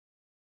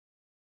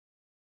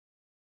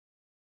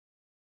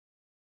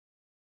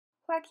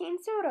Joaquin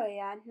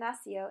Sorolla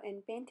nació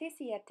el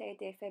 27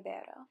 de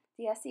febrero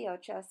de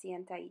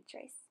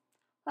 1803.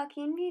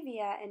 Joaquín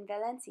vivía en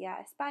Valencia,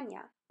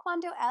 España.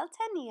 Cuando él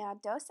tenía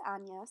 2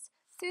 años,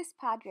 sus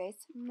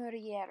padres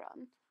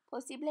murieron,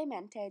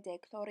 posiblemente de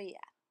cloría.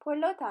 Por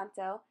lo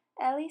tanto,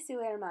 él y su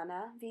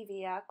hermana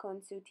vivían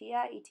con su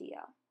tía y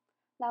tío.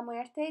 La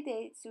muerte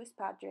de sus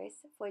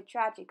padres fue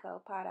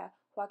trágico para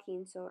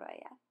Joaquin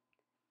Sorolla.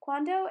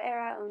 Cuando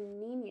era un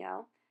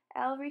niño,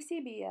 él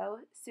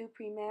recibió su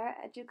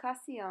primera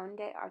educación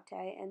de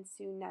arte en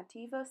su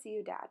nativa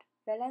ciudad,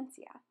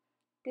 Valencia.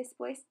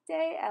 Después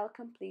de él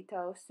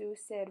completó su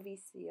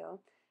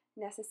servicio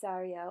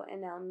necesario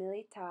en el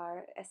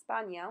militar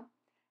español,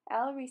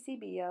 él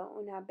recibió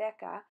una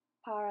beca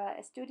para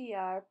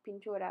estudiar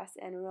pinturas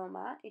en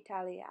Roma,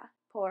 Italia,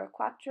 por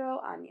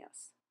 4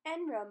 años.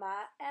 En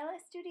Roma, él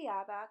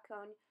estudiaba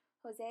con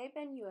José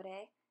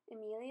Benlliure,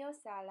 Emilio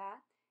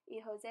Sala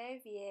y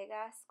José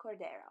Villegas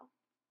Cordero.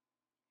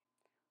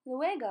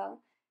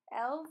 Luego,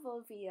 él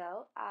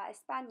volvió a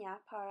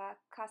España para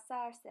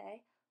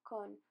casarse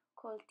con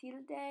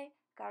Clotilde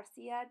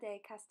García de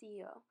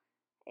Castillo.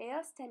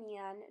 Ellos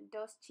tenían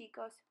 2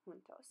 chicos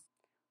juntos.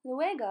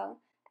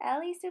 Luego,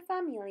 él y su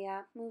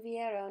familia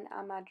movieron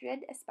a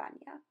Madrid,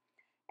 España.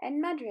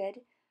 En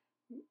Madrid,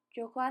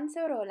 Joaquin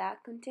Sorolla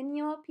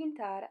continuó a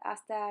pintar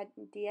hasta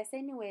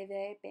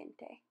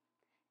 1920.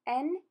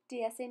 En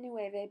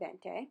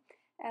 1920,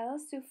 él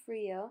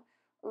sufrió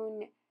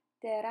un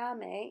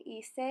derrame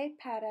y se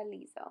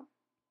paralizó.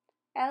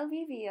 Él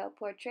vivió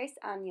por 3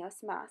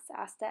 años más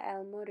hasta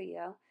él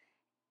murió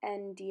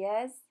en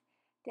 10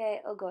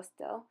 de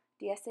agosto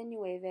de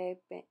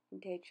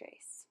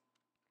 1923.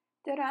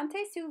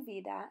 Durante su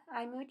vida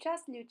hay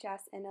muchas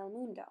luchas en el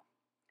mundo.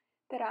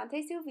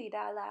 Durante su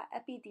vida la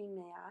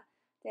epidemia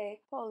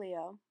de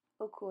polio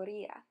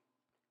ocurría.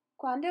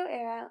 Cuando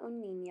era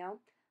un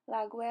niño,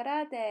 la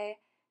guerra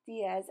de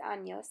 10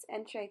 años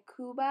entre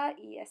Cuba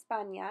y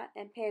España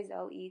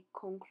empezó y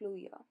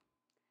concluyó.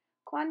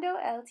 Cuando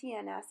él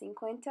tenía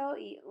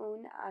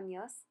 51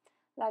 años,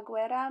 la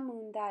guerra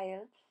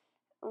mundial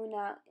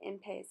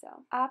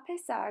empezó. A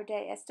pesar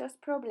de estos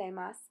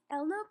problemas,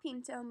 él no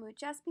pintó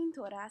muchas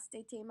pinturas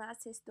de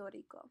temas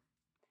históricos.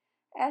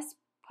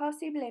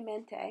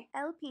 Posiblemente,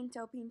 él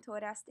pintó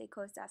pinturas de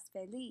cosas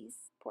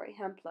felices, por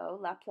ejemplo,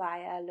 la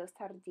playa, los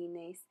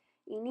jardines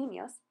y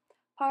niños,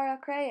 para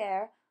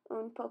crear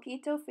un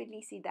poquito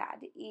felicidad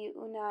y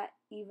una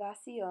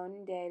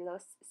evasión de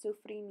los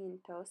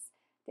sufrimientos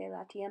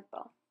del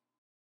tiempo.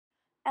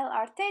 El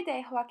arte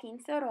de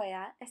Joaquin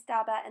Sorolla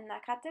estaba en la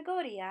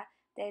categoría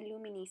de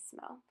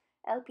luminismo,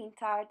 el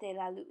pintar de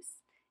la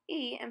luz,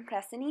 y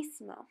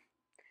impresionismo.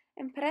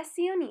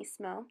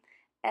 Impresionismo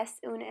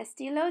es un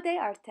estilo de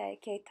arte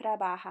que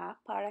trabaja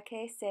para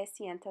que se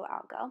sienta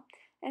algo,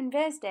 en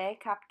vez de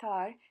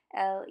captar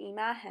la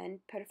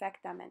imagen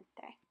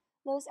perfectamente.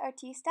 Los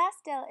artistas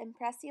del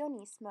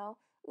impresionismo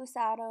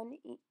usaron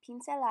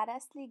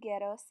pinceladas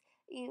ligeros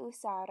y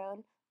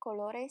usaron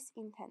colores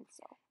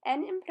intensos.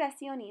 En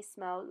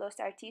impresionismo, los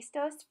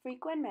artistas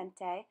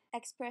frecuentemente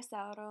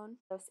expresaron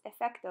los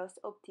efectos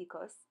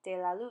ópticos de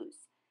la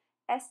luz.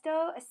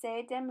 Esto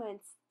se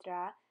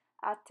demuestra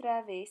a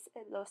través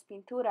de las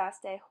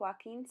pinturas de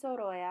Joaquin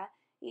Sorolla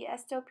y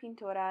esta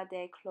pintura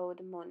de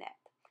Claude Monet,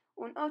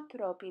 un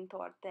otro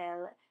pintor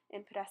del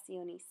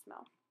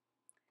impresionismo.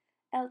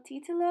 El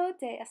título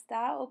de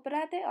esta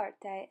obra de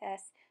arte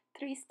es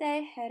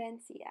Triste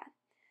Gerencia.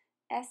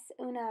 Es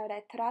un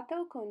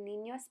retrato con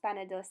niños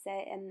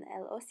bañándose en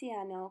el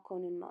océano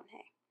con un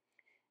monje.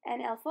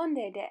 En el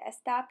fondo de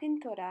esta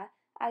pintura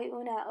hay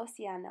un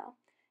océano.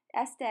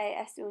 Este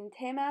es un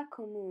tema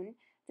común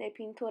de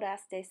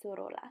pinturas de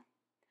Sorolla.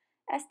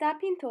 Esta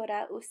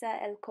pintura usa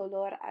el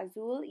color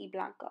azul y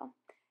blanco.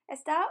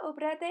 Esta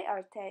obra de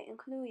arte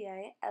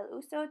incluye el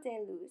uso de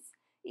luz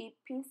y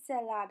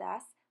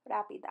pinceladas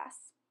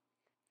rápidas.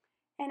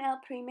 En el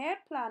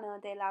primer plano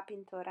de la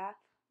pintura,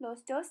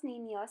 los 2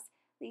 niños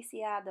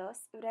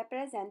lisiados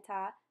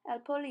representan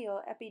el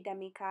polio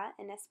epidémica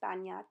en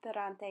España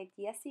durante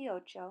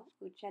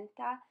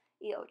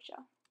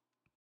 1888.